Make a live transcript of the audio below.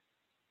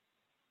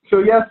So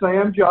yes, I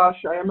am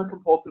Josh. I am a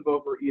compulsive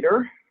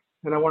overeater,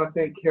 and I want to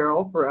thank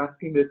Carol for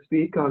asking me to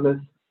speak on this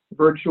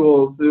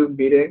virtual Zoom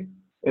meeting.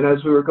 And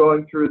as we were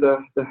going through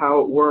the how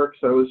it works,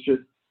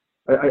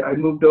 I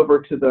moved over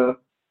to the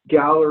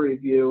gallery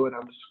view, and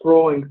I'm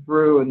scrolling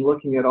through and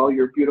looking at all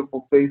your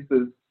beautiful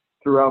faces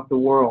throughout the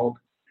world,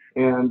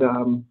 and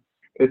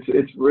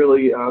it's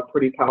really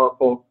pretty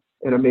powerful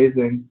and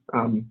amazing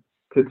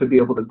to be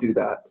able to do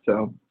that.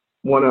 So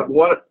one of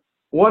the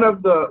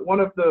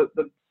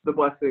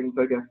blessings,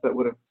 I guess, that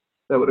would have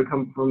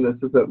come from this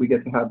is that we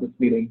get to have this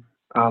meeting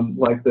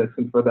like this,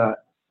 and for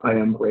that I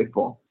am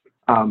grateful.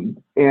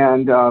 And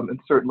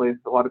certainly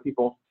a lot of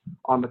people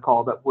on the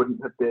call that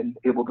wouldn't have been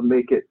able to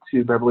make it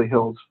to Beverly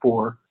Hills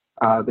for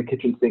the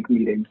kitchen sink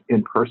meetings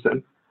in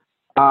person.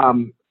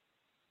 June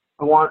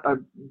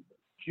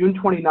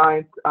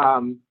 29th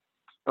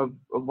of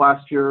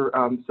last year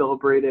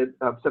celebrated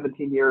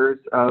 17 years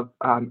of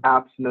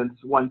abstinence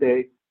one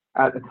day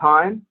at a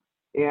time.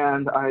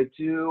 And I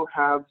do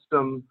have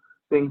some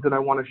things that I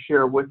want to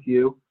share with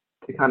you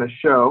to kind of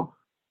show.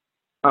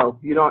 Oh,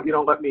 you don't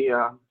let me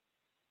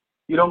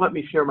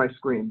share my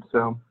screen,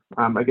 so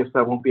I guess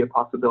that won't be a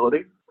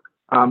possibility.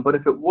 But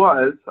if it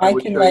was, I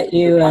can let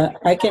you.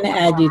 I can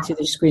add you to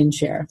the screen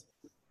share.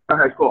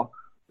 Okay, cool.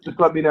 Just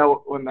let me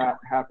know when that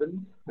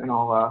happens, and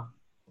I'll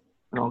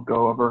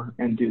go over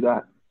and do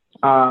that.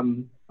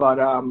 But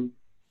I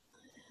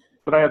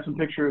have some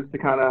pictures to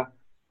kind of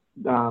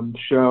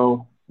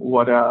show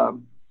what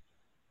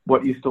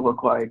used to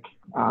look like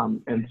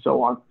and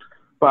so on.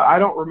 But I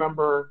don't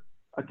remember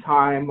a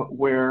time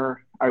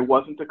where I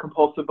wasn't a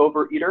compulsive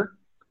overeater.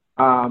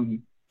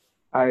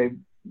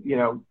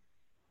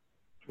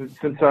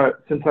 Since I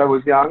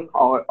was young,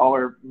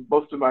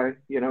 most of my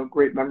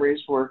great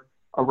memories were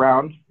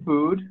around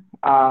food.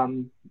 My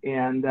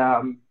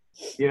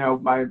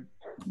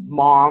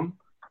mom,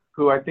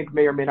 who I think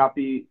may or may not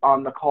be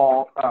on the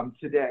call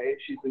today,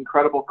 she's an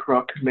incredible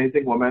cook,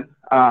 amazing woman.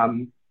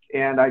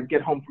 And I'd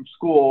get home from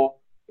school,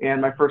 and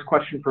my first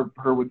question for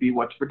her would be,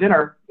 "What's for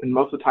dinner?" And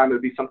most of the time it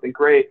would be something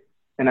great,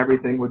 and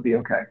everything would be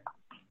okay.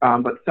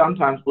 But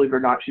sometimes, believe it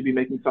or not, she'd be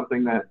making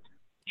something that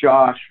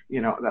Josh,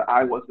 that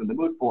I wasn't in the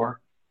mood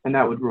for, and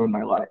that would ruin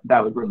my life.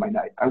 That would ruin my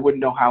night. I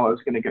wouldn't know how I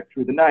was going to get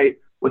through the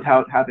night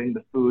without having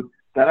the food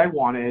that I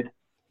wanted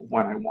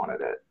when I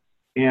wanted it.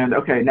 And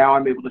okay, now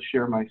I'm able to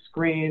share my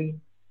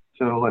screen.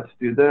 So let's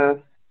do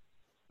this.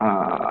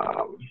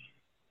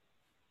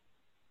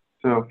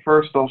 So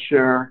first I'll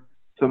share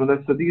some of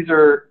this. So these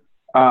are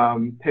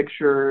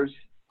pictures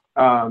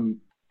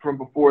from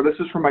before. This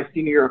is from my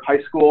senior year of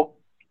high school.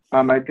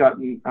 I'd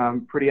gotten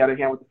pretty out of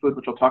hand with the food,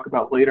 which I'll talk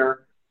about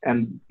later.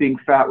 And being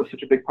fat was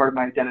such a big part of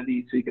my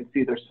identity. So you can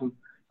see there's some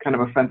kind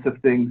of offensive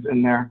things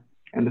in there.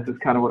 And this is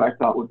kind of what I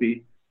thought would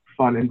be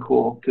fun and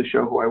cool to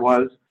show who I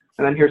was.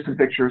 And then here's some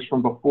pictures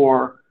from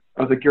before.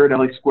 I was at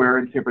Ghirardelli Square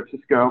in San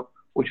Francisco,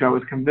 which I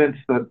was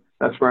convinced that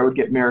that's where I would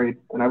get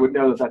married. And I would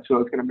know that that's who I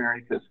was going to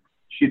marry because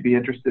she'd be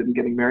interested in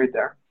getting married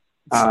there.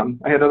 I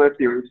had other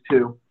theories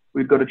too.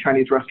 We'd go to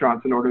Chinese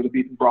restaurants and order the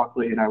beef and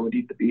broccoli, and I would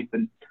eat the beef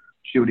and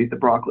she would eat the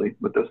broccoli,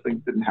 but those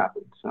things didn't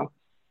happen. So,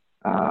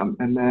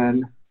 and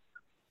then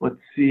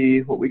let's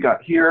see what we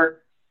got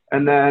here.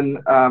 And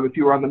then if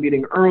you were on the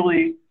meeting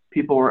early,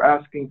 people were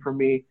asking for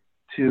me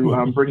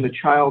to bring the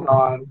child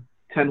on.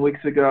 10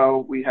 weeks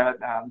ago, we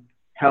had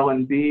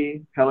Helen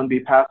B.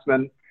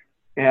 Passman,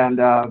 and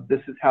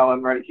this is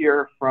Helen right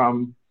here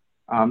from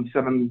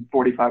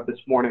 7:45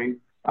 this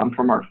morning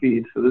from our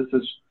feed. So this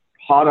is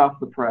hot off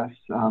the press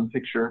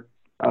picture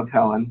of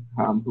Helen,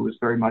 who was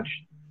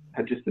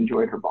had just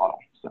enjoyed her bottle.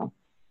 So,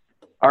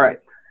 all right,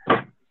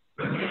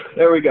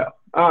 there we go.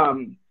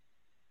 One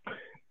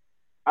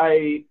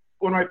of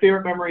my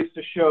favorite memories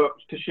to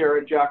share,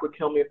 and Jack would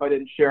kill me if I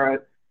didn't share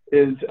it,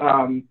 is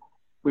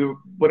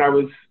when I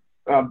was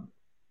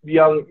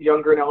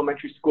younger in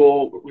elementary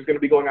school, was going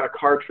to be going on a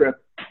car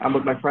trip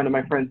with my friend and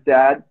my friend's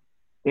dad,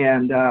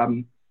 and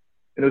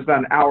it was about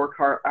an hour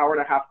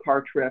and a half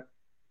car trip.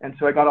 And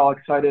so I got all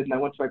excited, and I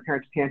went to my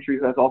parents' pantry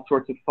that has all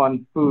sorts of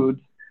fun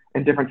foods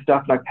and different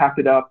stuff, and I packed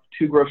it up,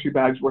 2 grocery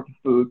bags worth of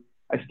food.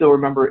 I still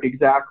remember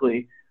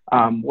exactly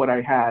what I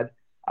had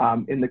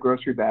in the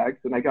grocery bags.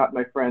 And I got in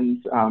my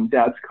friend's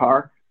dad's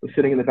car, was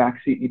sitting in the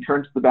back seat. He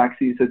turns to the back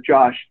seat and says,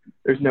 "Josh,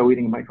 there's no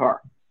eating in my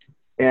car."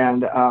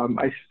 And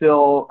I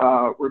still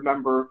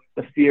remember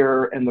the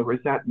fear and the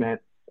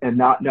resentment and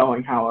not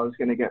knowing how I was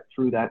going to get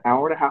through that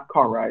hour and a half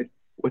car ride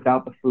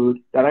without the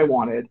food that I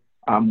wanted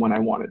when I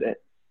wanted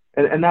it.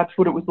 And that's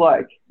what it was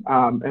like.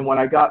 And when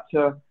I got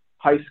to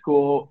high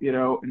school,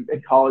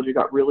 in college, I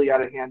got really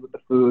out of hand with the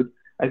food.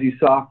 As you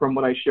saw from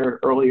what I shared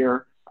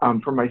earlier,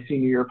 from my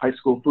senior year of high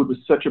school, food was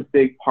such a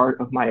big part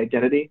of my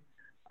identity.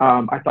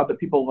 I thought that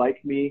people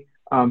liked me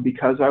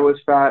because I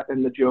was fat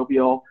and the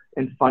jovial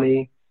and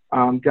funny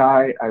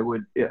guy. I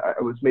was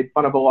made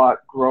fun of a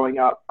lot growing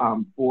up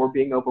for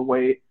being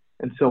overweight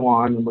and so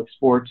on. And with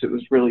sports, it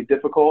was really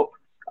difficult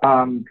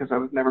because I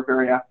was never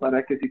very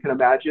athletic, as you can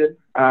imagine.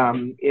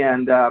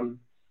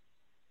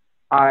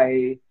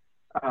 I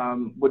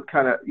would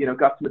kind of,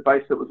 got some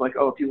advice that was like,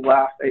 oh, if you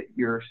laugh at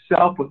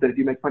yourself with it, if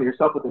you make fun of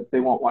yourself with it, they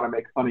won't want to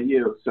make fun of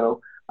you.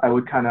 So I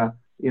would kind of,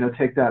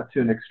 take that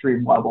to an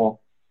extreme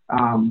level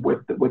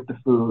with the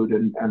food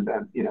and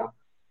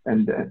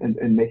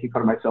making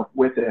fun of myself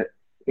with it.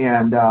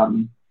 And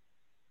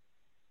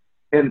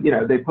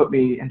they put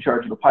me in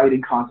charge of a pie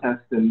eating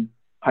contest in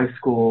high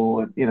school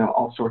and,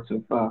 all sorts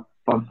of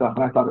fun stuff.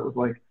 And I thought it was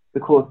like the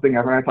coolest thing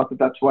ever. And I thought that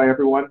that's why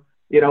everyone,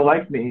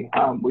 liked me,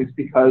 was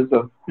because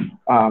of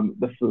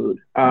the food.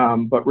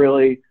 But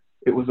really,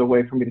 it was a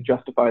way for me to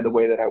justify the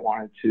way that I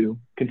wanted to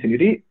continue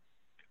to eat.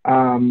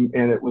 And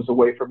it was a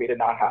way for me to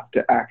not have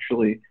to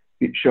actually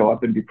show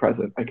up and be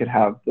present. I could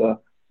have the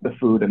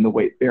food and the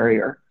weight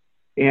barrier.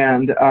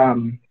 And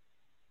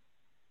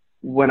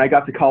when I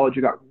got to college,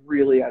 it got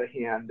really out of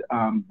hand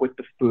with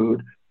the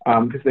food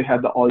because they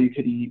had the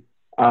all-you-could-eat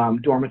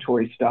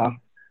dormitory stuff.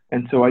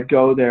 And so I'd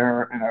go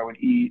there and I would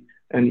eat.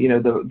 And,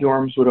 the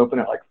dorms would open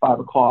at like 5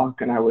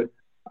 o'clock and I would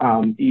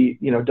eat,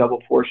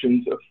 double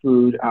portions of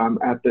food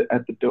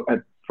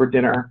for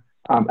dinner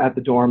at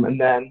the dorm. And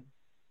then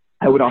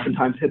I would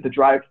oftentimes hit the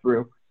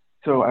drive-through.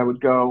 So I would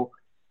go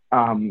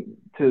to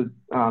the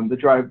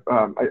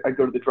I'd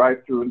go to the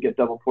drive-through and get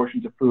double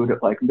portions of food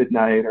at like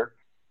midnight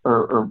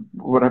or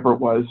whatever it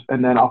was.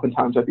 And then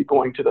oftentimes I'd be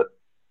going to the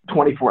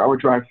 24-hour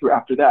drive-through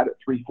after that at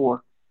 3,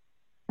 4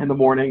 in the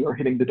morning, or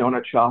hitting the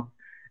donut shop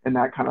and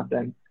that kind of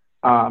thing.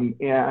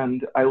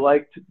 And I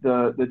liked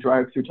the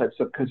drive-through type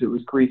stuff because it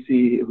was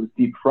greasy, it was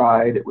deep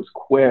fried, it was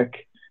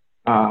quick.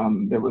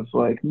 There was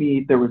like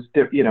meat, there was,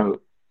 there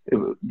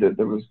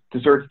was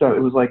dessert stuff.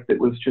 It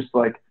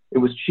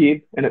was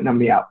cheap and it numbed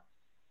me out,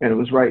 and it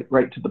was right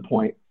to the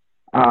point.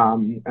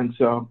 And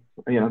so,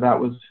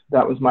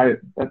 that's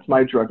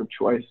my drug of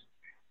choice.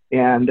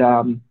 And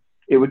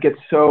it would get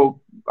so,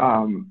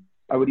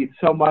 I would eat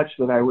so much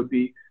that I would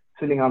be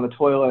sitting on the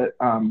toilet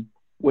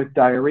with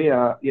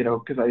diarrhea,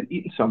 because I'd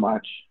eaten so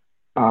much.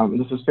 And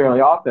this was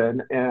fairly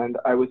often. And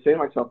I would say to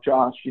myself,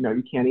 Josh,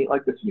 you can't eat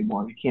like this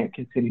anymore. You can't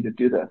continue to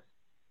do this.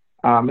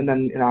 And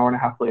then an hour and a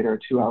half later,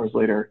 2 hours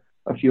later,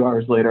 a few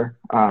hours later,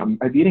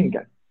 I'd be eating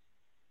again.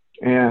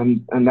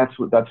 And that's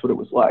what it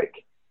was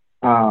like.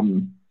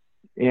 And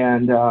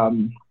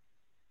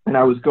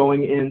I was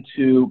going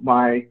into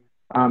my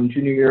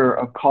junior year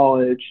of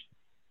college,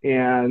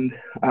 and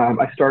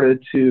I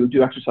started to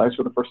do exercise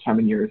for the first time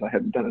in years. I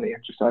hadn't done any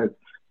exercise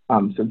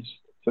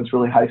since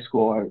really high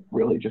school. I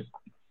really just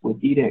was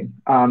eating.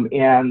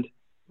 And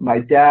my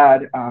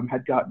dad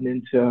had gotten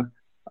into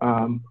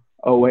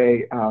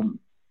OA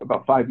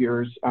about 5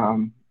 years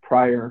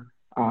prior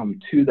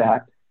to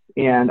that.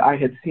 And I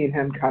had seen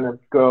him kind of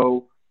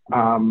go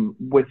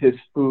with his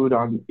food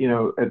on,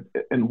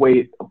 and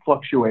weight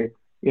fluctuate,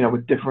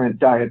 with different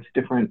diets,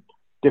 different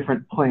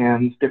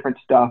plans, different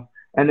stuff.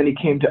 And then he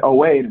came to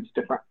OA and it was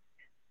different.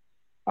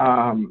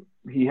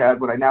 He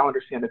had what I now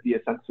understand to be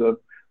a sense of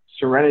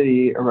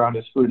serenity around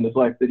his food in his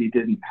life that he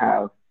didn't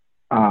have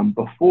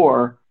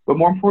before. But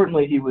more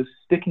importantly, he was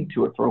sticking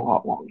to it for a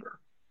lot longer.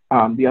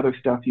 The other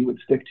stuff he would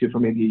stick to for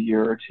maybe a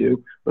year or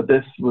two, but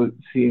this would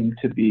seem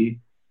to be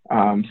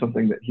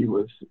something that he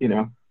was,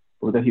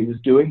 or that he was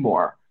doing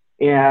more.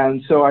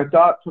 And so I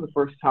thought for the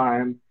first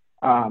time,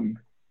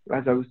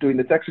 as I was doing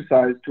this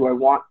exercise, do I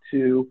want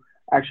to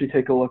actually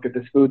take a look at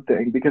this food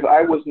thing? Because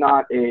I was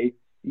not a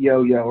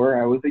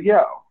yo-yoer, I was a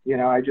yo.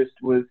 I just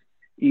was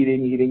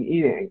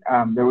eating.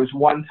 There was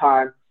one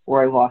time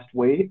where I lost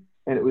weight,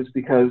 and it was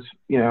because,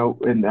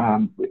 in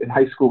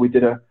high school we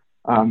did a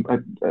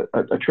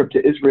trip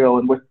to Israel,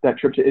 and with that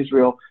trip to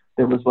Israel,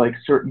 there was like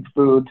certain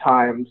food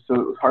times, so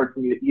it was hard for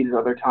me to eat at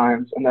other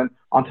times. And then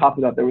on top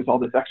of that, there was all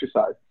this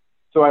exercise.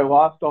 So I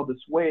lost all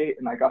this weight,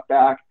 and I got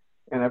back,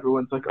 and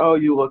everyone's like, "Oh,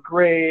 you look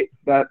great."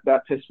 That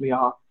pissed me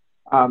off.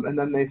 And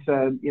then they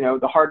said,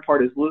 the hard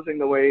part is losing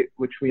the weight,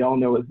 which we all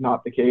know is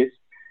not the case.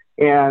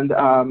 And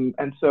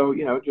so,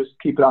 just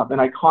keep it up.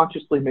 And I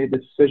consciously made the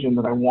decision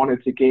that I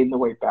wanted to gain the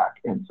weight back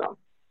and some,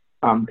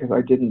 because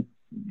I didn't,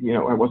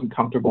 I wasn't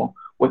comfortable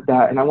with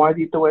that. And I wanted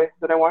to eat the way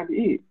that I wanted to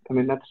eat. I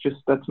mean,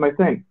 that's my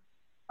thing.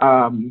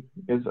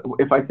 Is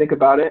if I think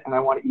about it and I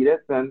want to eat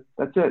it, then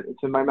that's it.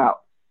 It's in my mouth.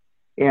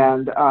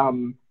 And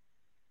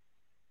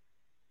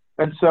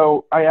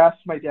so I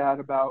asked my dad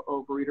about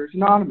Overeaters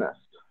Anonymous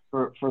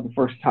for the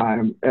first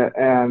time.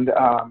 And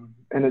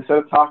instead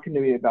of talking to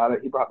me about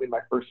it, he brought me to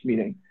my first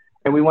meeting.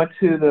 And we went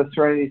to the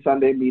Serenity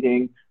Sunday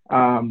meeting,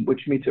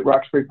 which meets at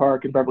Roxbury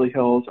Park in Beverly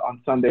Hills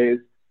on Sundays.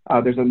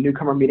 There's a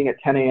newcomer meeting at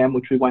 10 a.m.,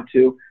 which we went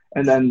to.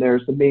 And then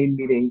there's the main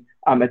meeting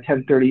at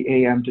 10:30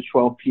 a.m. to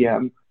 12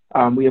 p.m.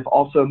 We have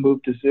also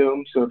moved to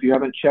Zoom. So if you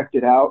haven't checked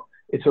it out,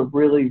 it's a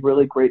really,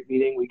 really great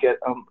meeting. We get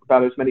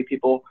about as many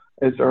people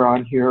as are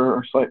on here,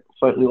 or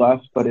slightly less,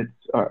 but it's,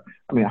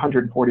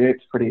 148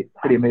 is pretty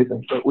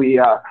amazing. But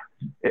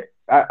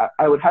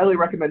I would highly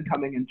recommend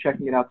coming and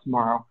checking it out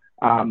tomorrow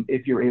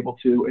if you're able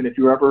to. And if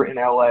you're ever in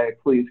LA,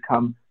 please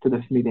come to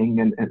this meeting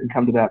and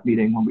come to that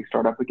meeting when we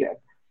start up again.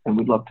 And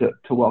we'd love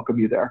to welcome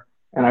you there.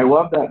 And I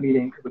love that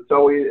meeting because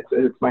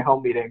it's my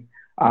home meeting,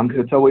 because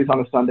it's always on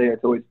a Sunday.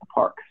 It's always the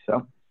park.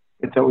 So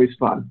It's always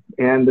fun.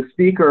 And the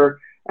speaker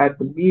at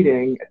the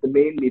meeting, at the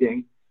main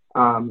meeting,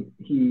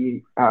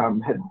 he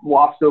had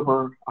lost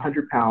over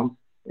 100 pounds,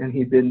 and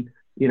he'd been,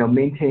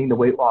 maintaining the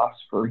weight loss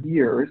for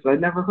years.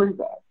 I'd never heard of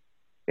that.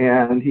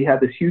 And he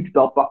had this huge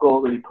belt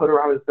buckle that he put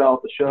around his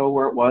belt to show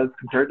where it was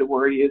compared to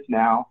where he is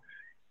now.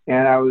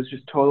 And I was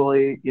just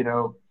totally,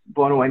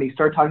 blown away. And he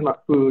started talking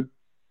about food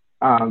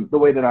the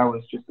way that I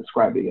was just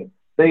describing it.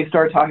 Then he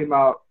started talking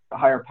about a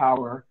higher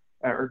power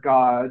or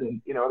God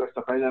and, other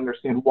stuff. I didn't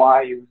understand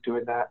why he was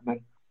doing that. And then,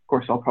 of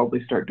course, I'll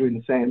probably start doing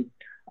the same.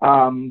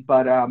 And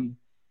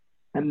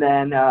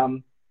then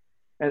a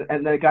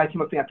guy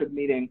came up to me after the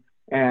meeting,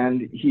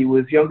 and he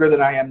was younger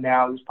than I am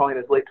now. He was probably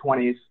in his late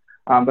 20s,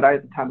 but I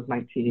at the time was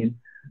 19.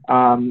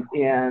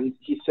 And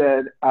he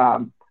said,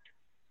 and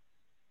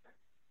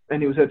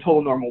he was at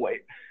total normal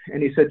weight.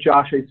 And he said,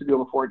 Josh, I used to be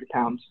over 400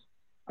 pounds.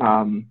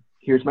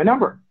 Here's my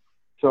number.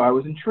 So I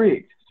was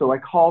intrigued. So I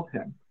called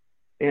him.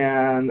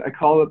 And I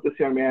called up this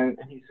young man,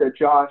 and he said,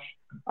 Josh,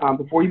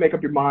 before you make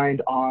up your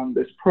mind on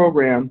this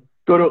program,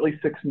 go to at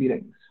least 6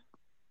 meetings.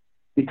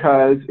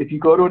 Because if you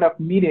go to enough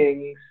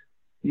meetings,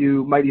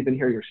 you might even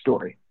hear your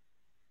story.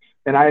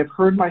 And I have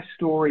heard my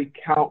story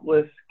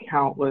countless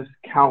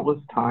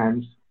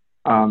times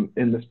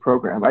in this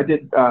program. I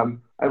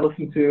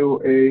listened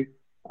to a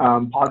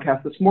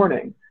podcast this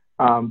morning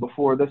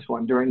before this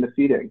one during the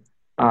feeding,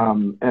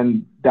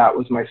 and that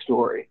was my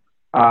story.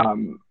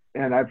 And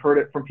I've heard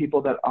it from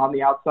people that on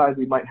the outside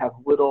we might have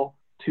little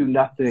to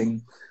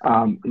nothing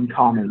in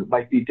common. It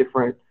might be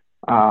different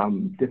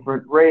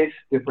race,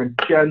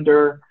 different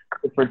gender,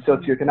 different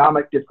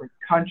socioeconomic, different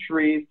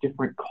countries,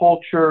 different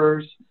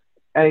cultures,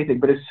 anything.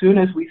 But as soon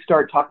as we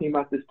start talking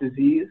about this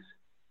disease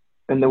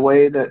and the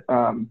way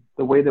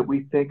that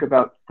we think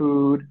about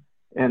food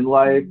and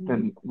life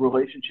and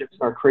relationships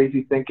and our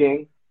crazy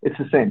thinking, it's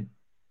the same.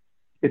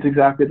 It's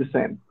exactly the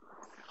same.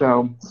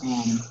 So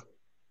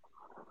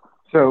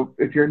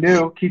if you're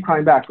new, keep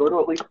coming back. Go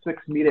to at least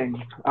 6 meetings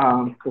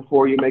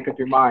before you make up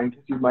your mind,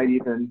 because you might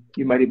even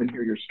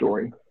hear your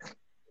story.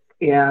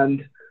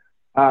 And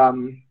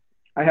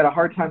I had a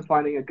hard time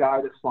finding a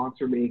guy to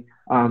sponsor me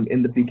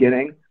in the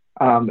beginning.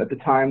 At the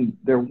time,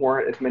 there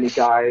weren't as many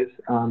guys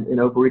in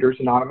Overeaters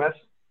Anonymous.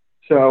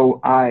 So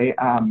I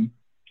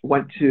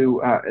went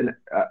to,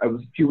 I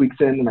was a few weeks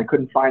in and I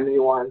couldn't find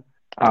anyone.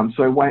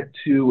 So I went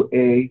to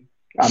a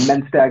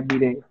men's stag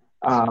meeting.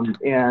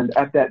 And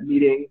at that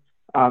meeting,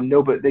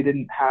 they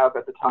didn't have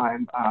at the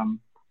time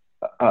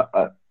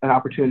an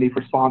opportunity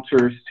for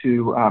sponsors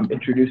to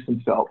introduce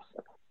themselves.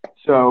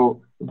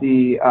 So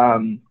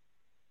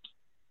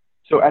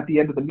so at the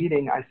end of the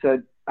meeting, I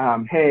said,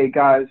 hey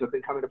guys, I've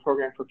been coming to the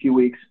program for a few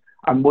weeks.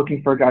 I'm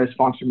looking for a guy to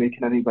sponsor me.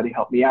 Can anybody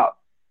help me out?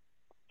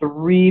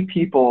 3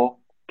 people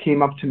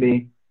came up to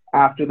me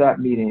after that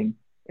meeting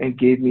and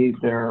gave me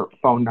their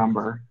phone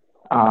number.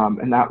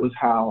 And that was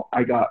how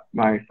I got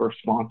my first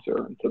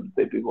sponsor, and said that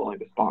they'd be willing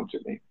to sponsor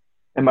me.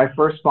 And my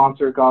first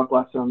sponsor, God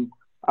bless him,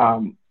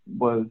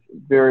 was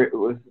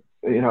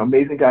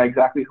amazing guy,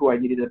 exactly who I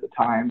needed at the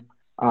time.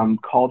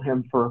 Called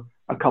him for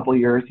a couple of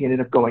years. He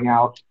ended up going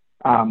out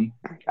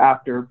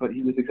after, but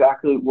he was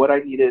exactly what I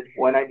needed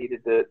when I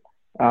needed it.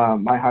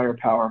 My higher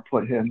power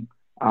put him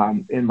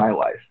in my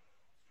life.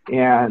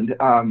 And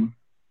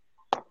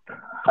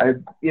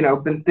I've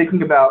been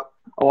thinking about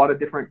a lot of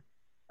different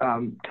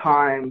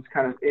times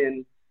kind of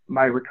in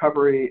my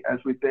recovery as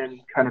we've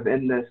been kind of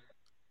in this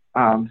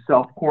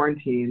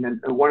self-quarantine.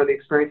 And one of the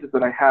experiences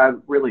that I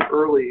had really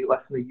early,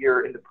 less than a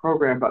year into the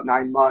program, about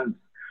 9 months,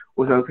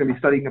 was I was going to be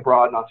studying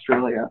abroad in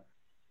Australia.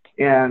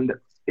 And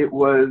it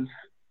was,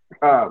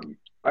 I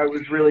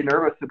was really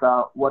nervous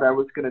about what I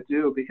was going to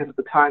do, because at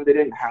the time they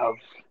didn't have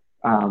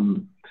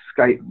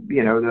Skype,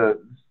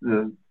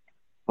 the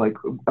like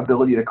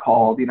ability to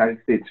call the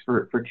United States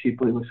for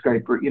cheaply with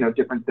Skype or,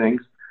 different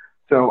things.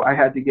 So I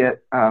had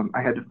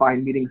to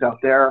find meetings out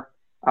there.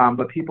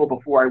 But people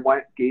before I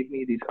went gave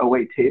me these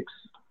OA tapes,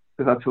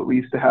 because that's what we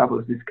used to have,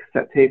 was these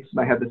cassette tapes. And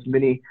I had this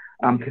mini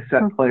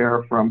cassette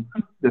player from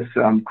this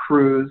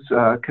cruise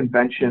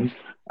convention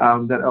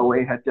that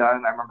OA had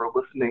done. I remember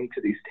listening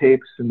to these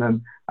tapes, and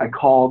then I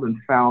called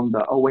and found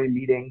the OA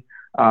meeting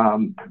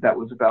that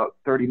was about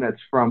 30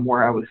 minutes from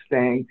where I was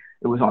staying.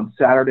 It was on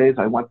Saturdays.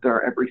 I went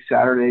there every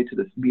Saturday to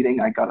this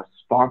meeting. I got a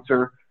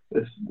sponsor.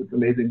 This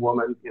amazing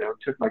woman,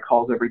 took my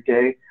calls every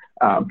day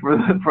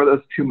for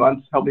those 2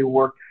 months, helped me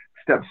work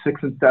step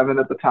 6 and 7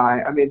 at the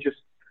time. I mean,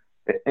 just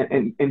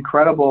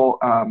incredible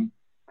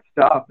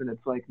stuff. And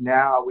it's like,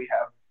 now we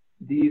have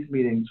these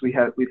meetings. We've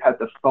had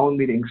the phone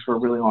meetings for a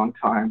really long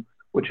time,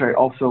 which I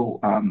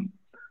also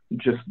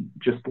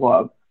just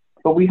love.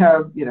 But we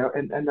have,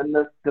 and then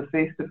the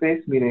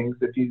face-to-face meetings,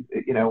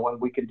 when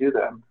we can do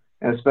them,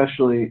 and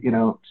especially,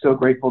 so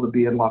grateful to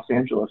be in Los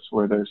Angeles,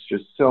 where there's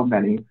just so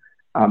many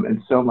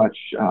and so much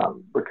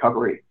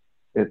recovery.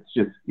 It's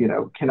just,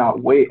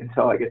 cannot wait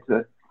until I get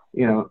to,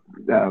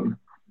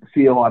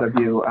 see a lot of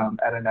you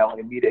at an LA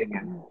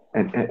meeting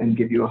and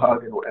give you a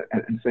hug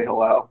and say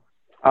hello.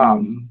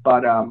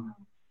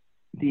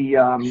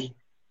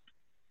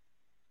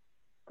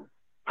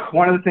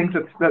 one of the things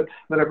that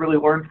I've really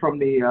learned from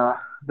the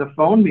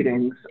phone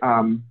meetings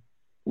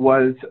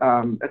was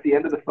at the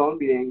end of the phone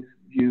meetings,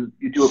 you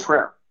do a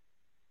prayer.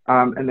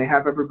 And they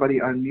have everybody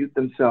unmute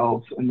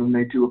themselves, and then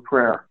they do a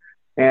prayer.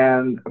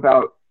 And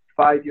about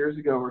 5 years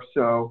ago or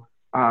so,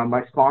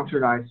 my sponsor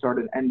and I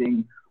started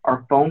ending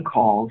our phone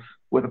calls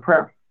with a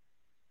prayer.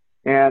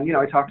 And,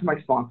 I talk to my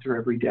sponsor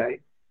every day.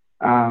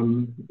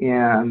 And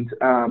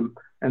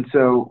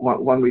so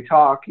when we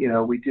talk,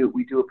 we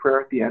do a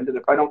prayer at the end. And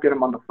if I don't get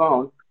him on the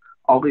phone,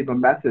 I'll leave a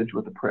message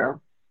with a prayer.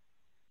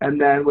 And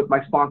then with my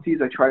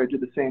sponsees, I try to do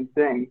the same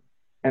thing.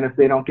 And if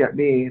they don't get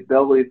me,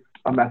 they'll leave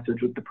a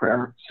message with the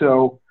prayer.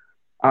 So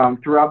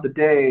throughout the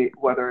day,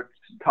 whether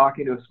it's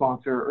talking to a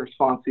sponsor or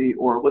sponsee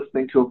or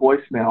listening to a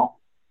voicemail,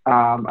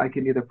 I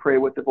can either pray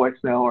with the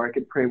voicemail or I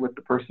can pray with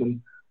the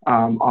person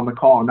on the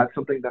call. And that's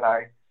something that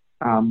I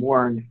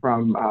learned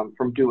from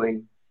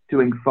doing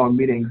phone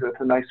meetings. It's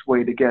a nice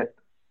way to get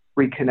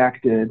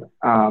reconnected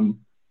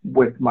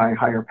with my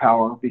higher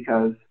power,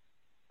 because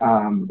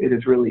it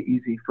is really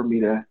easy for me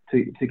to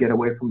get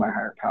away from my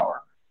higher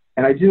power.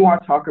 And I do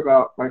want to talk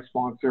about my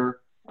sponsor.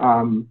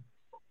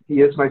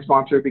 He is my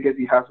sponsor because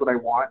he has what I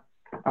want.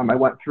 I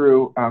went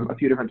through a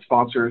few different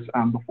sponsors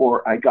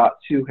before I got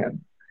to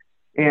him.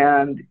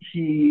 And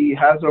he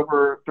has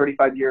over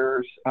 35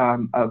 years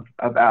of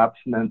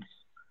abstinence.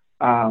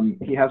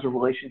 He has a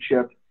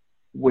relationship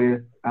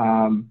with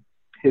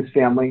his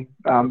family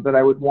that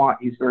I would want.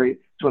 He's one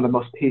of the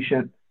most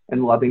patient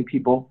and loving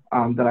people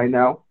that I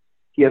know.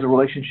 He has a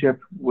relationship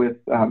with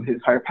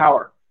his higher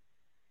power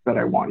that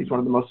I want. He's one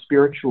of the most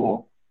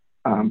spiritual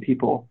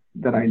people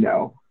that I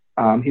know.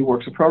 He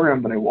works a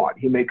program that I want.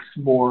 He makes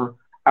more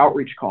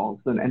outreach calls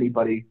than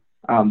anybody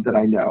that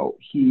I know.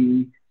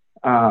 He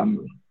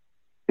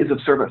is of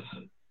service,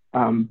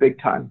 big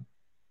time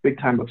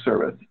of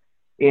service.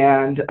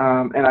 And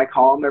I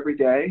call him every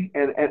day.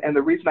 And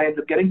the reason I ended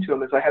up getting to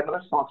him is I had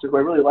another sponsor who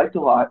I really liked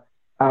a lot,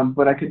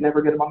 but I could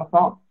never get him on the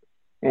phone.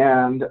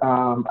 And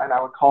I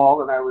would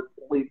call and I would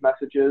leave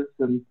messages,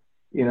 and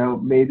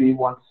maybe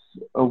once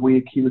a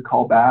week he would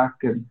call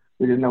back, and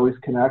we didn't always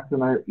connect.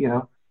 And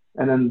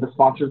and then the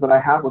sponsors that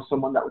I had was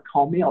someone that would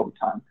call me all the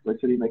time, because I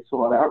said he makes a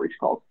lot of outreach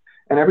calls.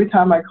 And every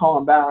time I call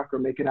him back or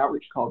make an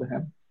outreach call to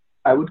him,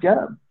 I would get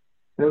him.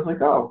 And it was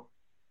like, oh,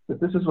 if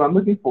this is what I'm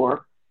looking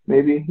for,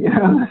 maybe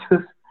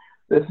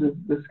this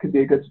could be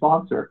a good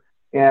sponsor.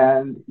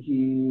 And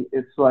he's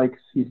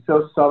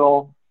so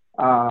subtle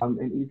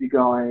and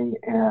easygoing,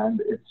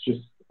 and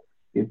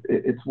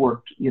it's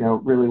worked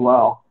really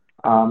well.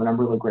 And I'm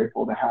really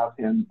grateful to have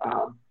him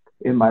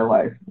in my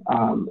life.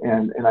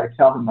 And I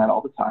tell him that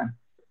all the time.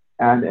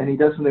 And he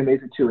does something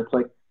amazing too. It's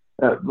like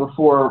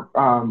before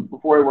I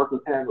worked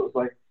with him, it was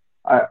like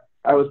I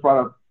was brought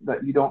up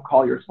that you don't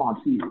call your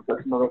sponsees.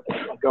 That's another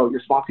thing. Like, oh,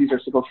 your sponsees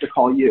are supposed to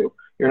call you.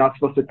 You're not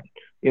supposed to,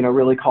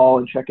 really call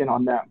and check in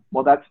on them.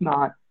 Well, that's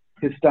not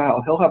his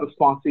style. He'll have a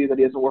sponsee that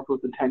he hasn't worked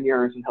with in 10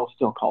 years, and he'll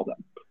still call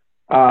them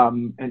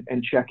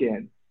and check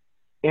in.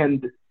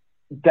 And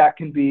that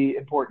can be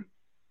important.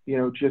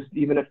 Just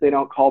even if they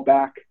don't call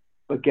back,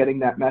 but getting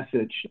that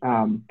message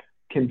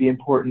can be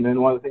important. And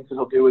one of the things that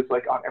he'll do is,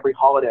 like, on every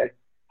holiday,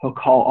 he'll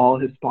call all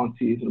his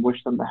sponsees and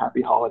wish them a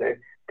happy holiday,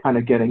 kind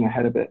of getting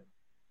ahead of it,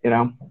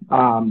 and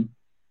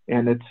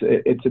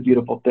it's a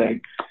beautiful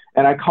thing.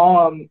 And I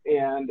call him,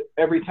 and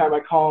every time I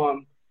call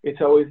him,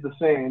 it's always the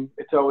same.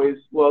 It's always,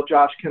 well,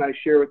 Josh, can I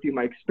share with you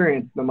my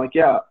experience? And I'm like,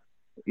 yeah,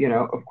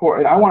 of course.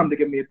 And I want him to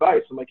give me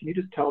advice. I'm like, can you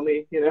just tell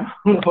me,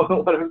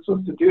 what I'm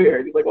supposed to do here?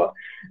 And he's like, well,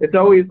 it's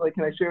always like,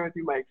 can I share with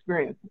you my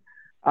experience?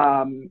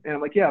 And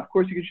I'm like, yeah, of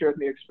course you can share with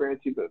me your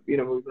experience. We've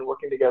been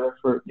working together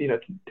for,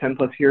 10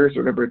 plus years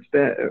or whatever it's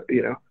been,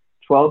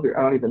 12 years,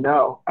 I don't even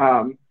know.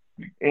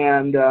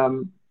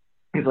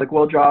 He's like,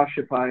 well, Josh,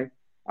 if I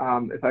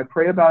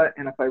pray about it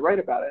and if I write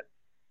about it,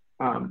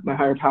 my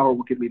higher power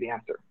will give me the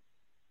answer.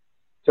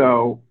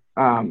 So,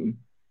 and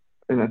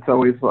it's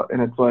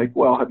like,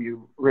 well, have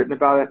you written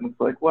about it? And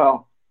it's like,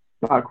 well,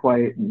 not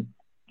quite. And,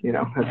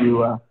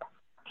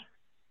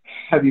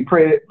 have you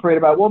prayed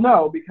about it? Well,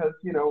 no, because,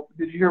 did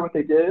you hear what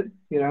they did?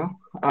 Yeah,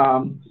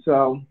 I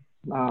still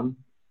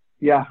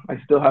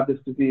have this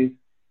disease.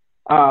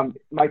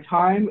 My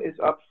time is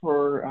up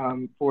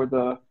for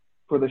the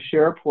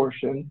share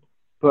portion,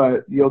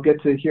 but you'll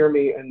get to hear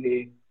me in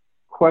the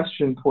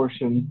question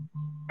portion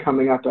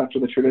coming up after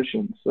the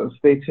tradition. So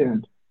stay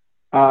tuned.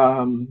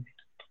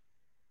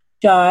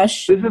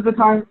 Josh, this is the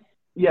time.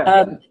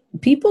 Yeah.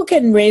 People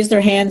can raise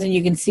their hands, and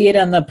you can see it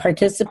on the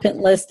participant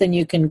list, and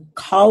you can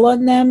call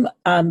on them.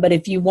 But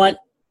if you want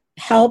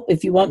help,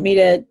 if you want me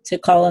to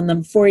call on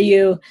them for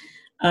you,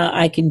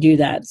 I can do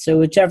that. So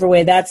whichever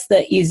way, that's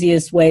the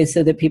easiest way,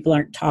 so that people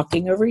aren't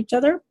talking over each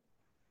other.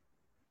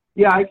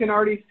 Yeah, I can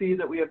already see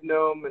that we have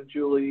Noam and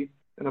Julie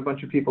and a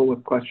bunch of people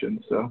with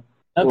questions. So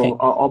okay,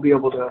 I'll be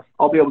able to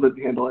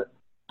handle it.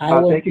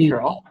 Thank you,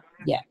 Carol.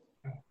 Yeah.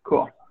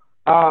 Cool.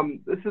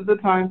 This is the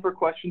time for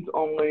questions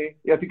only.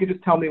 Yeah, if you could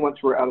just tell me once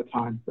we're out of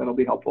time, that'll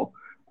be helpful.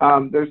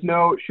 There's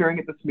no sharing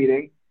at this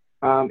meeting.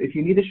 If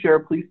you need to share,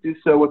 please do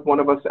so with one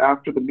of us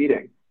after the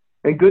meeting.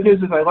 And good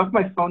news is I left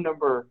my phone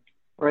number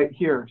right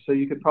here, so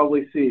you can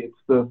probably see it's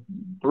the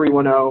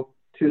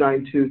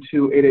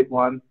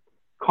 310-292-2881.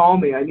 Call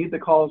me. I need the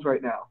calls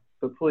right now,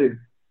 so please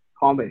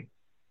call me.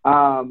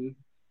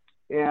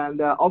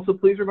 And also,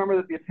 please remember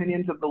that the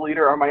opinions of the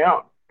leader are my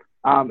own,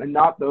 and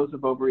not those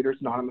of Overeaters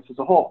Anonymous as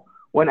a whole.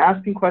 When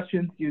asking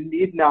questions, you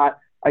need not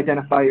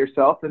identify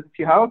yourself. And if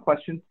you have a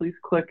question, please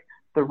click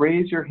the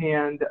raise your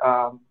hand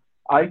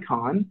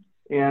icon,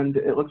 and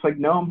it looks like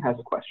Noam has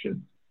a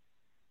question.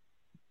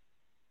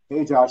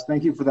 Hey, Josh,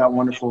 thank you for that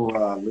wonderful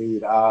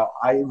lead.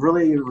 I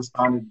really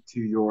responded to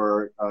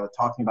your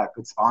talking about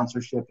good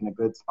sponsorship and a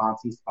good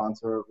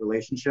sponsor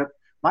relationship.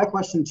 My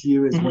question to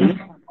you is, when you're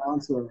a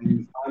sponsor and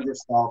you find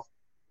yourself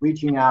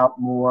reaching out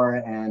more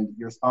and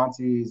your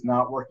sponsee is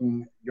not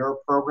working your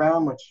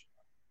program, which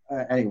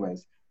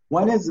anyways,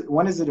 when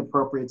is it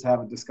appropriate to have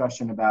a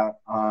discussion about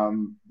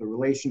the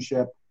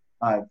relationship?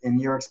 In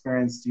your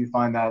experience, do you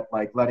find that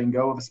like letting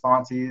go of the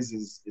sponsees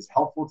is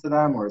helpful to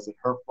them, or is it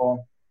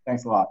hurtful?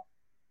 Thanks a lot.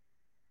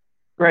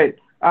 Great.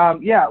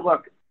 Yeah,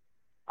 look,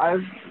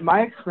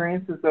 my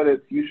experience is that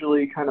it's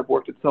usually kind of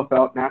worked itself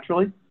out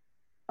naturally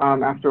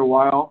after a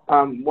while.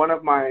 One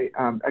of my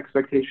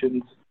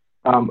expectations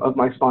of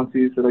my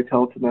sponsees that I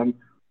tell to them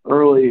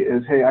early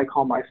is, hey, I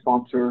call my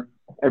sponsor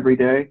every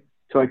day,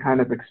 so I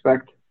kind of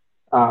expect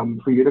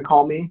for you to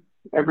call me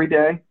every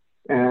day.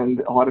 And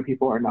a lot of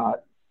people are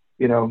not,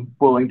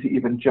 willing to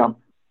even jump,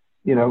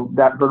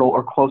 that hurdle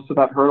or close to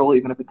that hurdle,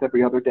 even if it's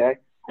every other day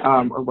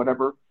or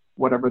whatever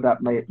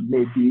that may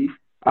be.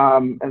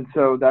 And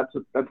so that's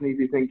an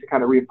easy thing to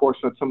kind of reinforce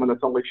with someone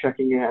that's only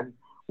checking in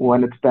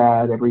when it's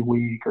bad every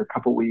week or a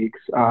couple weeks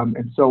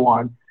and so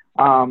on.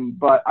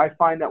 But I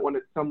find that when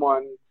it's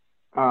someone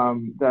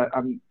that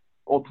I'm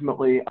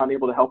ultimately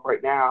unable to help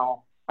right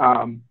now,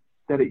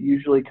 that it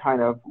usually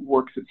kind of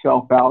works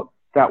itself out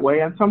that way.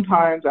 And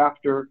sometimes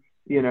after,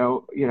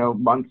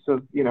 months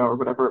of, or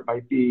whatever it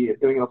might be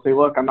doing, I'll say,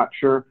 look, I'm not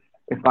sure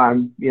if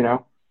I'm,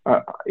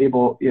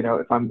 able,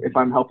 if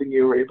I'm helping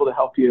you or able to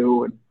help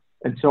you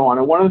and so on.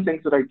 And one of the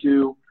things that I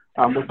do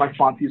with my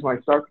sponsees when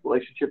I start the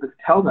relationship is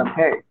tell them,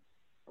 hey,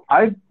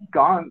 I've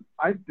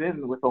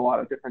been with a lot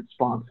of different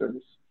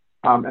sponsors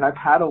and I've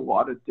had a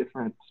lot of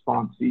different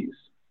sponsees.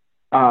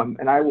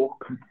 And I will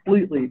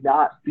completely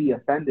not be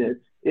offended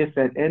if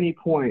at any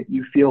point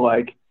you feel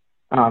like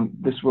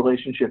this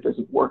relationship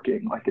isn't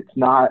working. Like it's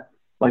not,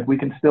 like we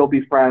can still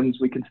be friends,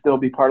 we can still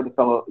be part of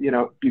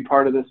the be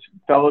part of this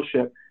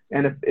fellowship.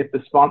 And if the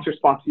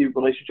sponsor-sponsee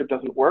relationship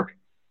doesn't work,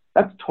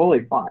 that's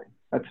totally fine.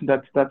 That's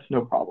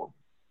no problem.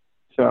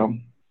 So,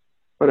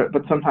 but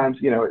sometimes,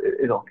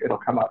 it'll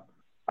come up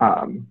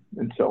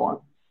and so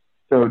on.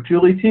 So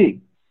Julie T.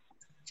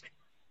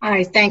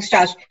 Hi, thanks,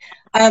 Josh.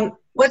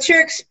 What's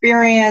your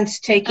experience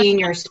taking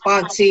your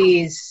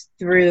sponsees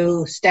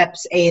through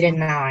steps 8 and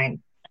 9?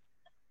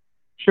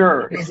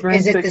 Sure.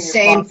 Is it the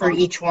same for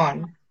each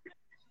one?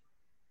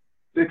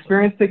 The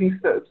experience taking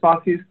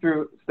sponsees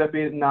through step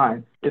 8 and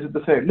 9, is it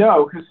the same?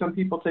 No, because some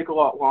people take a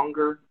lot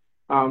longer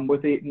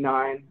with 8 and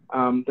 9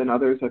 than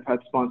others. I've had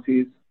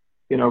sponsees,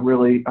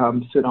 really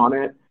sit on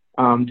it,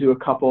 do a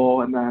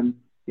couple, and then,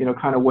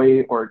 kind of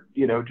wait or,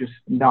 just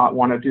not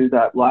want to do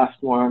that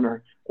last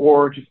one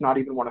or just not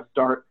even want to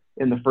start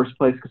in the first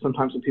place. Because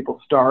sometimes when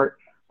people start,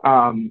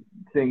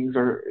 things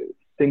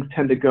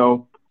tend to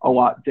go a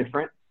lot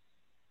different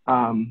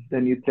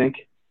than you'd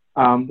think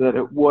that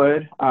it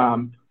would.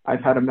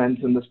 I've had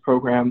amends in this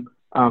program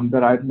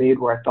that I've made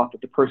where I thought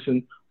that the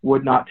person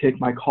would not take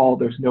my call.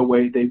 There's no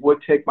way they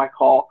would take my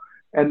call.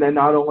 And then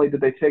not only did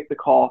they take the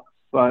call,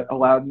 but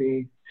allowed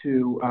me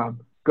to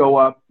go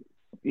up,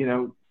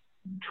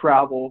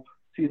 travel,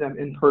 see them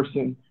in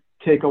person,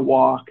 take a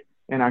walk,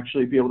 and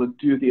actually be able to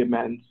do the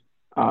amends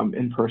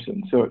in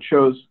person. So it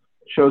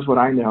shows what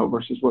I know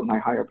versus what my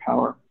higher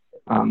power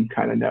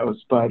kind of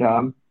knows. But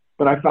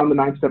I found the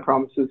 9-step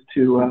promises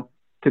to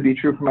be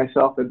true for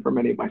myself and for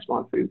many of my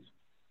sponsees.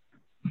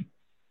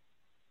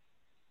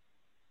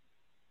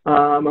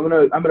 I'm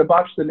gonna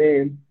botch the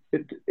name.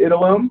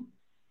 Italome.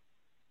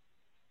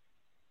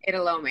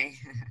 Italome.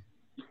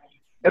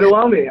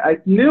 I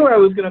knew I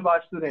was gonna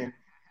botch the name.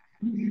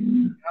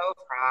 No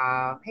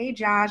problem. Hey,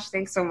 Josh.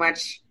 Thanks so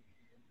much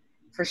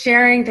for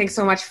sharing. Thanks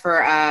so much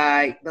for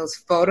those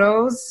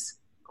photos.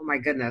 Oh my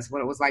goodness,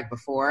 what it was like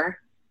before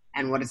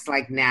and what it's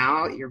like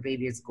now. Your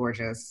baby is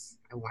gorgeous.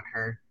 I want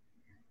her.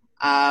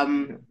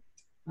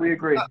 We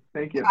agree.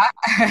 Thank you.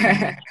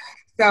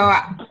 So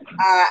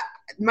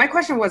my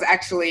question was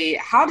actually,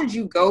 how did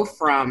you go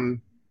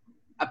from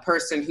a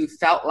person who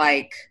felt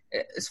like,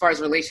 as far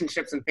as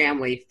relationships and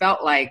family,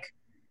 felt like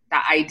the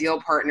ideal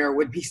partner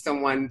would be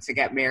someone to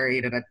get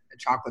married at a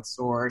chocolate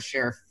store,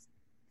 share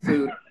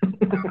food,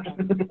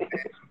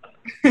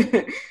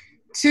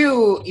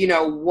 to,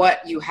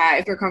 what you had,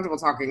 if you're comfortable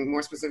talking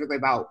more specifically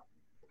about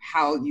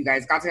how you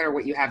guys got together,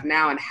 what you have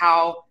now, and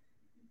how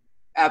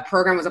a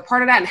program was a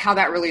part of that, and how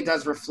that really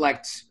does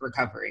reflect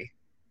recovery.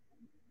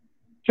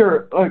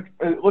 Sure.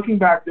 Looking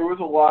back, there was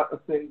a lot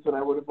of things that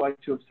I would have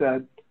liked to have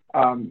said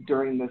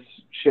during this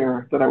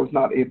share that I was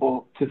not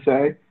able to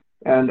say.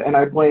 And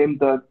I blame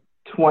the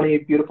 20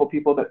 beautiful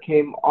people that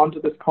came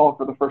onto this call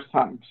for the first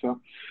time. So,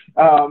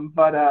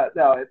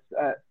 no,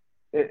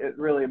 it's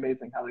really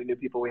amazing how many new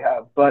people we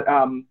have. But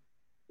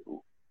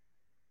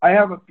I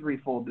have a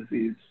threefold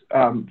disease: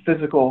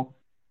 physical,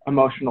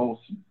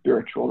 emotional,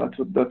 spiritual. That's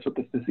what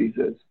this disease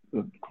is: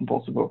 the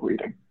compulsive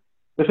overeating.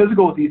 The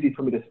physical was easy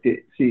for me to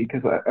see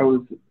because I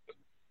was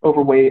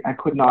overweight. I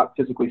could not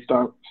physically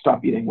stop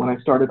eating. When I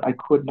started, I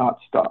could not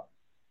stop,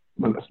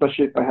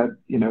 especially if I had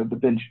the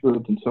binge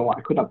foods and so on.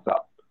 I could not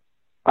stop.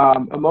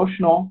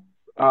 Emotional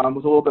was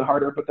a little bit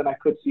harder, but then I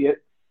could see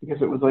it because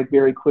it was like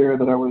very clear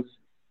that I was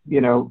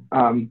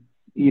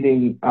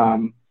eating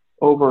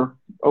over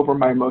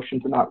my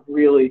emotions and not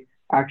really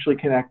actually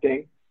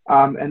connecting.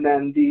 And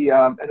then the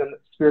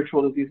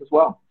spiritual disease as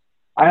well.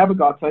 I have a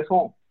God-sized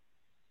hole,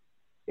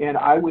 and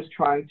I was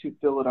trying to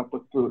fill it up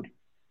with food,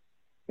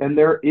 and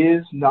there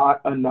is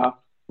not enough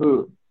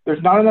food.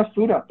 There's not enough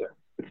food out there.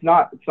 It's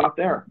not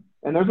there,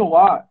 and there's a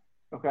lot,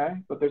 okay,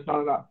 but there's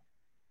not enough.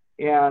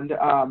 And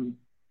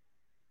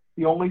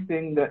the only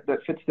thing that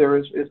fits there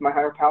is my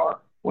higher power,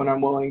 when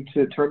I'm willing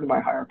to turn to my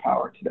higher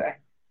power today.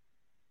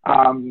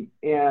 And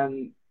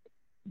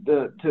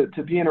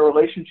to be in a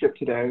relationship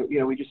today,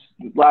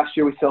 last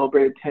year we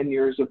celebrated 10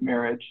 years of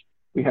marriage.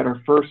 We had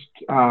our first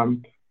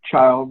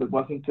child. It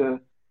wasn't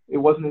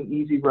an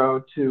easy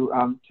road to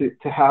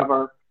have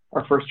our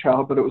first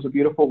child, but it was a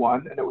beautiful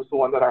one, and it was the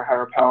one that our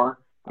higher power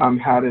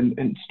had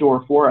in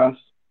store for us.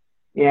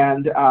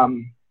 And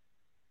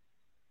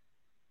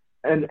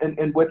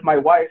with my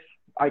wife,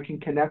 I can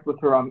connect with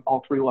her on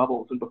all three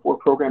levels. And before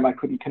program, I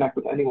couldn't connect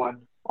with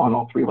anyone on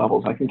all three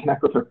levels. I can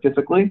connect with her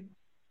physically,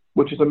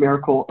 which is a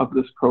miracle of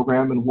this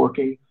program and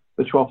working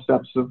the 12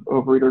 steps of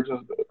Overeaters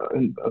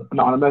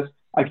Anonymous.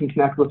 I can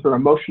connect with her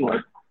emotionally,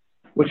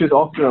 which is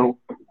also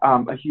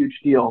a huge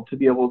deal, to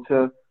be able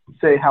to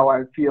say how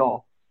I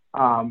feel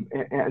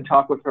and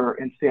talk with her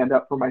and stand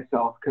up for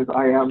myself, because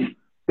I am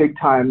big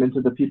time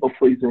into the people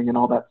pleasing and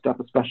all that stuff,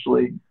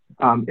 especially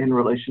in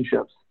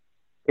relationships.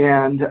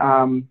 And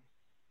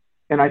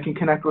I can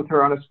connect with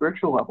her on a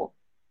spiritual level.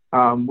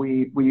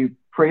 We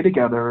pray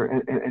together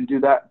and do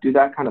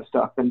that kind of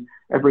stuff. And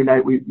every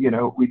night we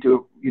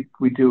do a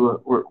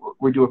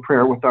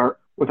prayer with our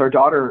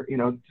daughter,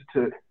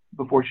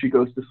 before she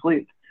goes to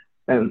sleep.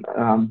 And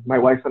my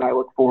wife and I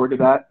look forward to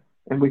that.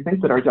 And we think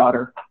that our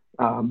daughter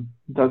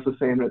does the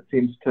same. It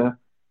seems to,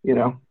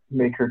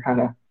 make her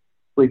kind of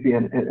sleepy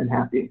and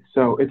happy.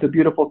 So it's a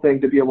beautiful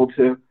thing to be able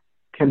to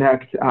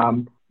connect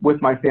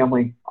with my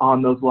family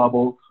on those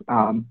levels.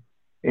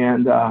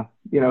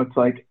 It's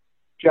like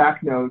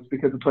Jack knows,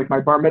 because it's like my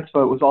bar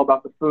mitzvah, it was all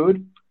about the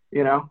food,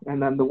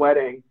 and then the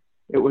wedding,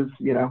 it was,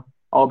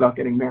 all about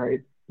getting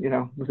married,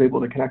 was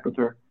able to connect with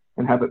her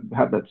and have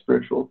that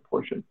spiritual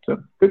portion.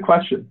 So good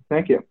question.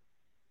 Thank you.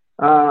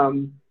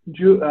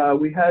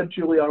 We had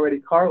Julie already.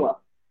 Carla.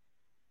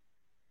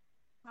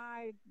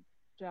 Hi,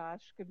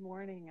 Josh. Good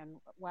morning. And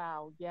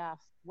wow, yes,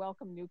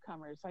 welcome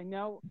newcomers. I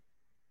know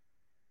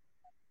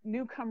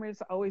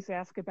newcomers always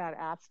ask about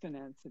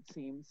abstinence, it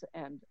seems.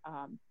 And,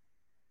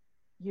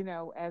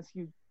 as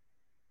you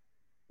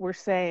were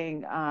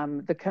saying,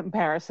 the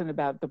comparison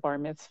about the bar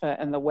mitzvah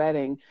and the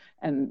wedding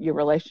and your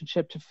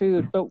relationship to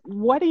food. But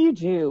what do you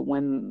do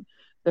when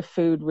the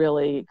food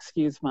really,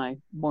 excuse my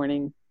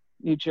morning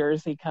New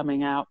Jersey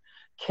coming out,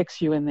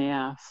 kicks you in the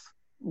ass?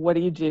 What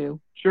do you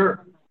do?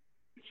 Sure.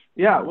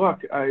 Yeah,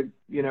 look,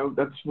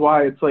 that's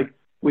why it's like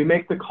we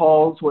make the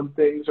calls when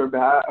things are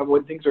bad,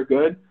 when things are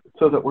good,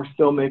 so that we're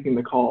still making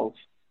the calls,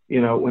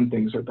 when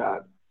things are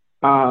bad.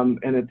 And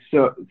it's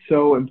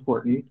so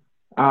important.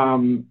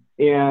 And,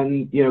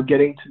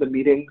 getting to the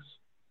meetings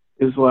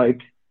is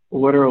like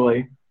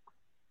literally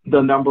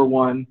the number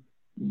one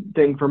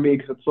thing for me,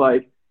 because it's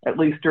like, at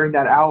least during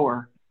that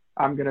hour,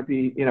 I'm going to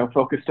be,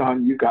 focused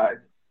on you guys,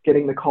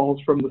 getting the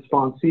calls from the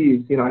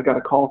sponsees. I got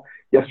a call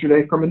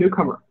yesterday from a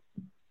newcomer,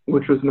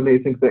 which was an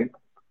amazing thing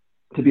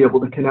to be able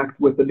to connect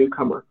with the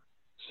newcomer.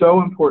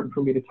 So important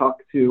for me to talk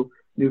to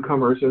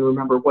newcomers and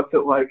remember what's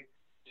it like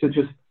to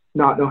just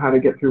not know how to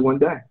get through one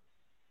day.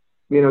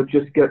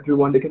 Just get through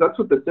one day, because that's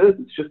what this is.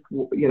 It's just,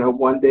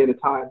 one day at a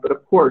time. But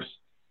of course,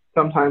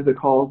 sometimes it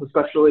calls,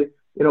 especially,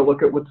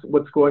 look at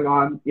what's going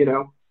on,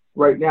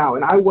 right now.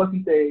 And I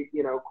wasn't a,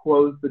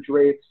 close the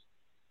drapes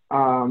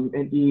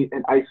and eat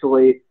and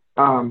isolate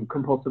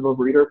compulsive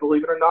overeater,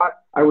 believe it or not.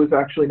 I was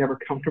actually never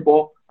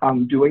comfortable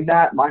doing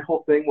that. My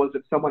whole thing was,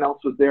 if someone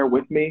else was there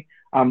with me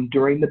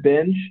during the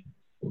binge,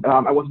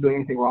 I wasn't doing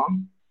anything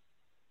wrong.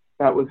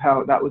 That was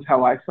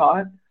how I saw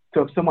it.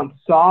 So if someone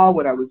saw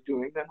what I was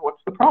doing, then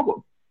what's the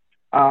problem?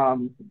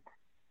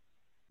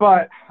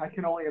 But I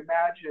can only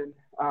imagine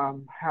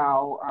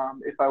how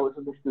if I was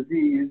in this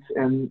disease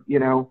and,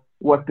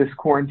 what this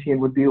quarantine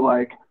would be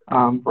like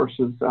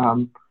versus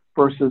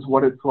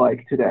what it's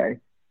like today.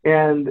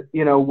 And,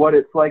 what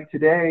it's like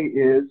today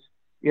is,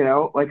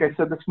 like I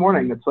said this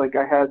morning, it's like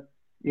I had,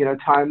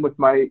 time with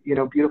my,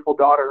 beautiful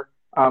daughter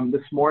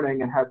this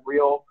morning, and had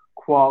real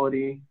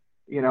quality,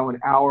 an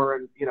hour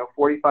and,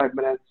 45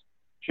 minutes,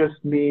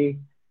 just me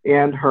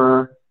and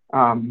her,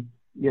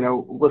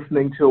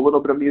 listening to a little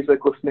bit of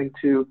music, listening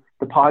to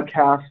the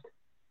podcast,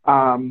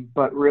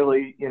 but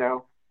really,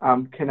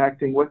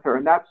 connecting with her.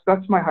 And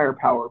that's my higher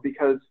power,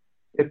 because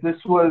if this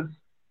was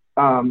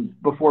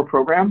before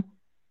program,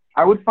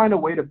 I would find a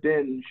way to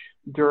binge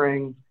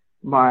during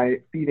my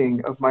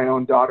feeding of my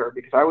own daughter,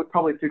 because I would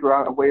probably figure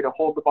out a way to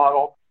hold the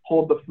bottle,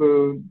 hold the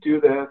food, do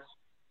this,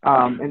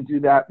 and do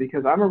that,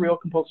 because I'm a real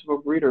compulsive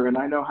overeater and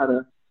I know how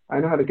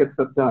to get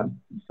stuff done.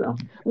 So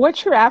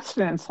what's your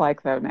abstinence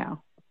like though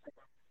now?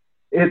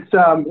 It's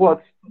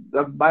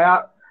my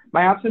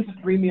abstinence is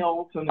 3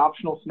 meals, an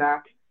optional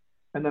snack,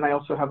 and then I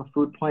also have a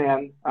food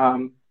plan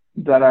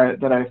that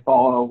I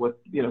follow with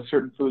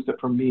certain foods that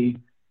for me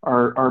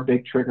are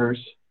big triggers.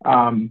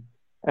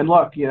 And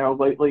look,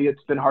 lately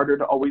it's been harder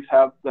to always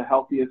have the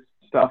healthiest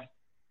stuff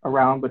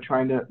around, but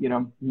trying to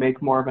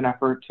make more of an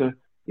effort to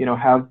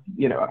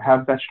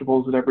have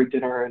vegetables at every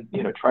dinner, and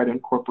try to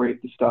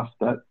incorporate the stuff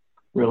that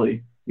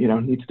really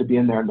needs to be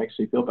in there and makes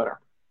me feel better.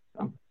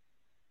 So.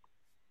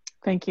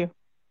 Thank you.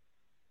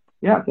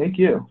 Yeah, thank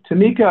you.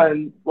 Tamika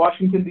in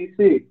Washington,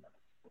 D.C.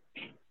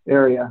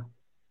 area.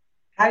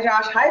 Hi,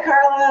 Josh. Hi,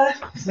 Carla.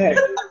 Hey.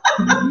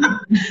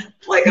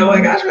 Oh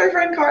my gosh, my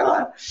friend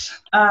Carla.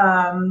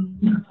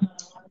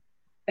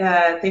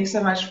 Thanks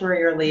so much for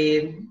your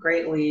lead.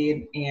 Great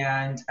lead.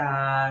 And,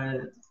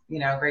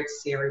 great to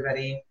see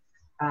everybody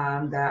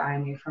that I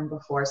knew from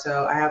before.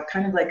 So I have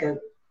kind of like a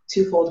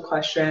twofold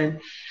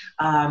question.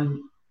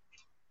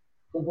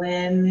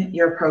 When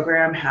your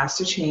program has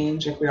to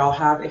change, like we all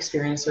have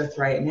experience with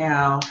right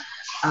now,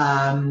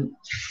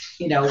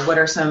 what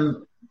are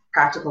some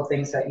practical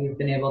things that you've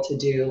been able to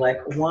do?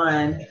 Like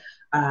one,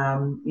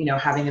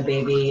 having a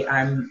baby,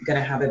 I'm going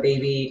to have a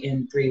baby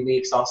in 3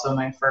 weeks, also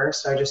my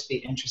first. So I'd just be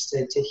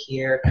interested to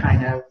hear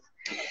kind of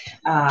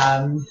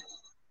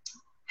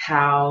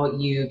how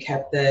you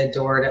kept the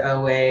door to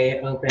OA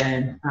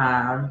open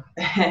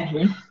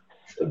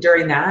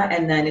during that.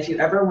 And then if you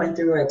ever went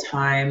through a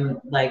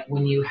time like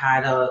when you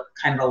had a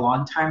kind of a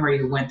long time where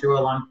you went through a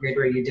long period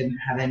where you didn't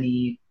have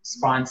any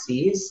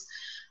sponsees,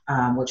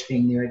 which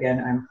being new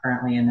again, I'm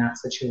currently in that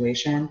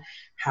situation,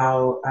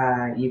 how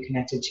you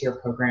connected to your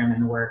program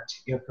and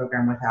worked your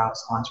program without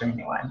sponsoring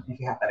anyone, if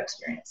you have that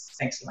experience.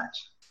 Thanks so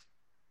much.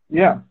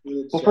 Yeah.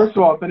 Well, first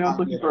of all, if anyone's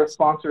looking for a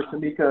sponsor,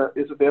 Tamika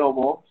is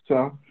available.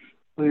 So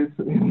please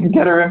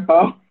get her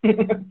info.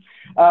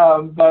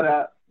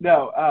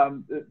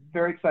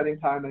 Very exciting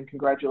time, and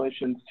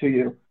congratulations to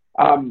you.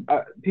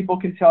 People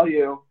can tell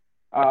you,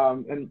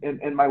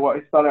 and my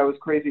wife thought I was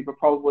crazy, but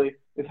probably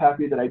is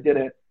happy that I did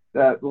it,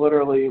 that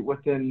literally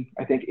within,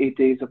 I think, 8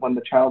 days of when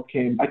the child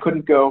came, I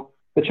couldn't go.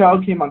 The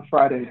child came on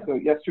Friday, so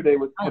yesterday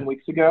was 10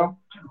 weeks ago.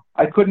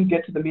 I couldn't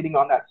get to the meeting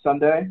on that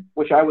Sunday,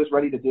 which I was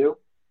ready to do.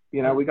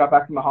 We got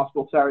back from the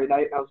hospital Saturday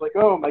night, and I was like,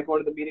 oh, am I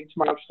going to the meeting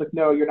tomorrow? She's like,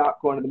 no, you're not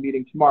going to the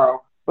meeting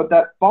tomorrow. But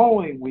that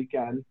following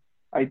weekend,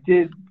 I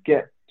did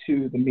get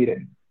to the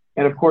meeting.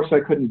 And of course, I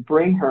couldn't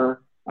bring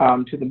her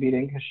to the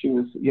meeting because she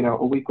was,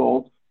 a week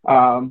old.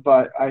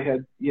 But I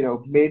had,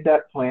 made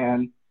that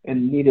plan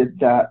and needed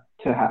that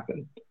to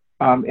happen.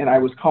 And I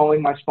was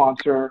calling my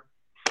sponsor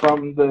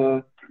from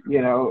the,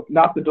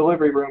 not the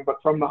delivery room,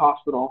 but from the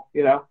hospital,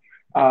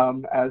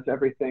 as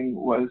everything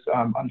was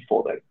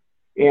unfolding.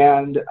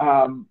 And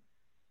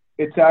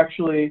it's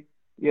actually,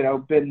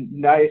 been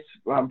nice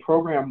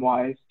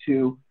program-wise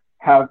to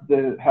have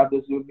the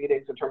Zoom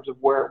meetings in terms of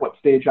what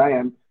stage I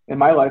am in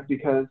my life,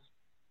 because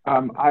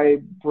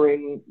I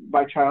bring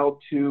my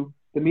child to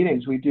the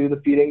meetings. We do the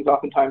feedings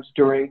oftentimes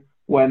during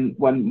when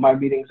my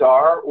meetings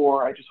are,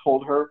 or I just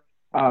hold her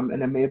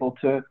and I'm able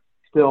to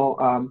still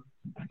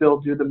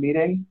do the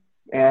meeting,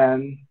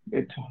 and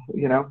it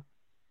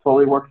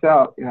totally works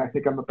out. I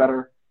think I'm a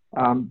better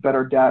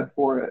dad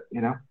for it.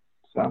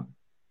 So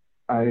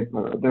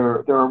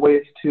there are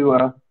ways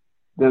to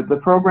the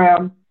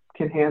program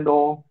can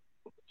handle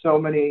so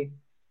many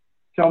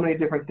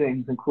different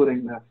things,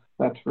 including this.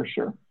 That's for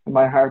sure. And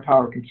my higher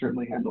power can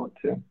certainly handle it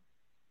too.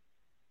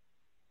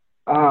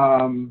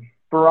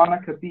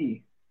 Veronica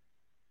B.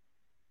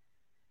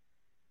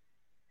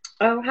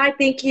 Oh, hi.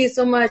 Thank you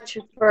so much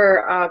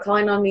for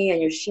calling on me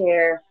and your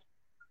share.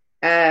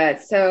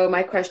 So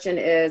my question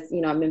is,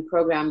 I'm in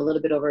program a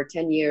little bit over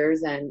 10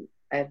 years, and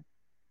I've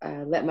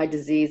let my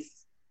disease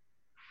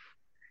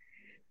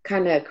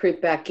kind of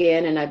creep back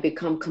in, and I've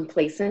become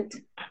complacent.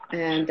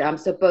 And I'm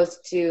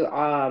supposed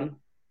to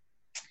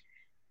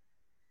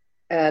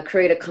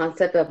create a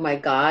concept of my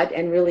God,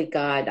 and really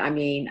God, I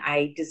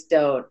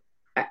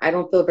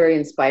don't feel very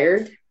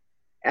inspired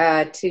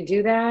to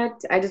do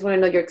that. I just want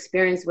to know your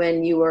experience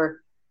when you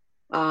were,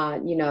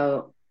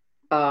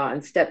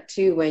 in step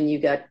 2, when you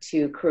got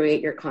to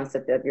create your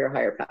concept of your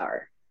higher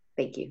power.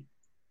 Thank you.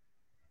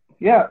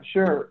 Yeah,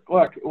 sure.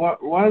 Look,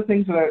 one of the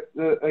things that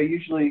I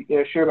usually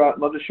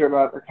love to share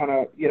about are kind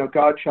of,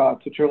 God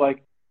shots, which are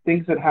like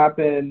things that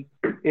happen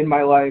in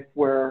my life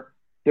where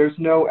there's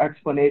no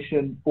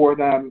explanation for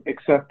them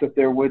except that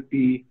there would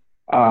be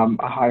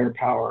a higher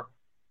power.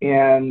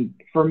 And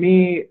for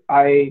me,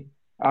 I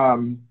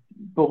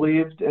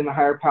believed in the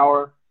higher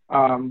power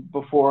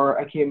before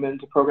I came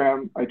into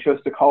program. I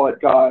chose to call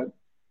it God,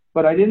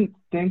 but I didn't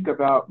think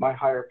about my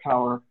higher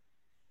power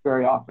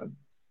very often.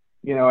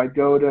 You know, I'd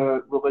go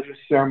to religious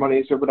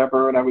ceremonies or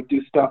whatever, and I would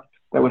do stuff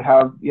that would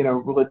have, you know,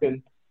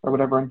 religion or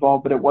whatever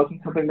involved, but it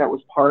wasn't something that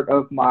was part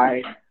of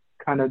my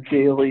kind of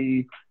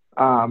daily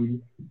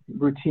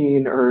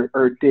routine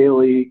or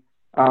daily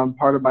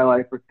part of my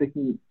life or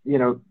thinking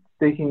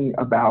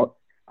about.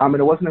 And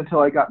it wasn't until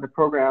I got in the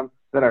program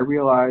that I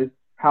realized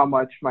how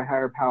much my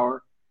higher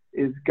power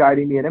is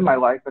guiding me and in my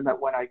life, and that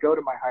when I go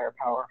to my higher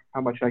power,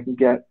 how much I can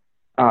get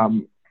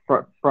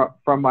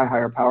from my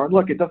higher power. And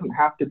look, it doesn't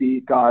have to be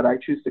God. I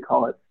choose to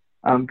call it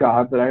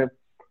God, but I have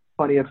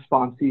plenty of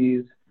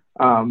sponsees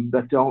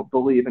that don't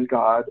believe in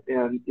God.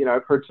 And, you know,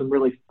 I've heard some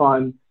really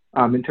fun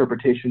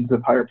interpretations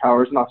of higher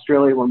powers. In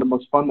Australia, one of the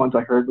most fun ones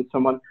I heard was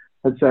someone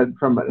had said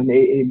from an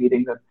AA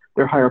meeting that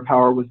their higher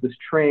power was this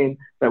train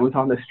that was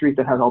on the street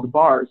that had all the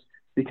bars,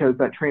 because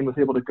that train was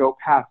able to go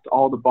past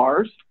all the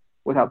bars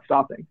without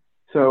stopping.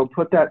 So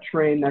put that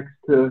train next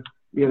to,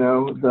 you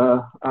know,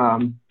 the,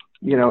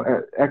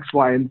 X,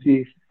 Y, and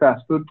Z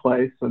fast food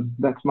place, and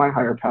that's my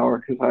higher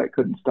power because I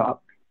couldn't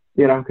stop,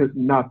 you know, because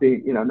not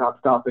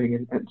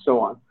stopping and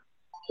so on.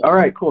 All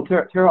right, cool.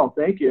 Terrell,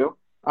 thank you.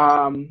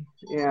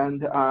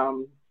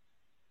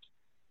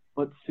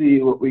 Let's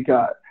see what we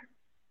got.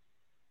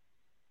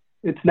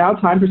 It's now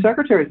time for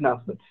secretary's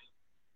announcements.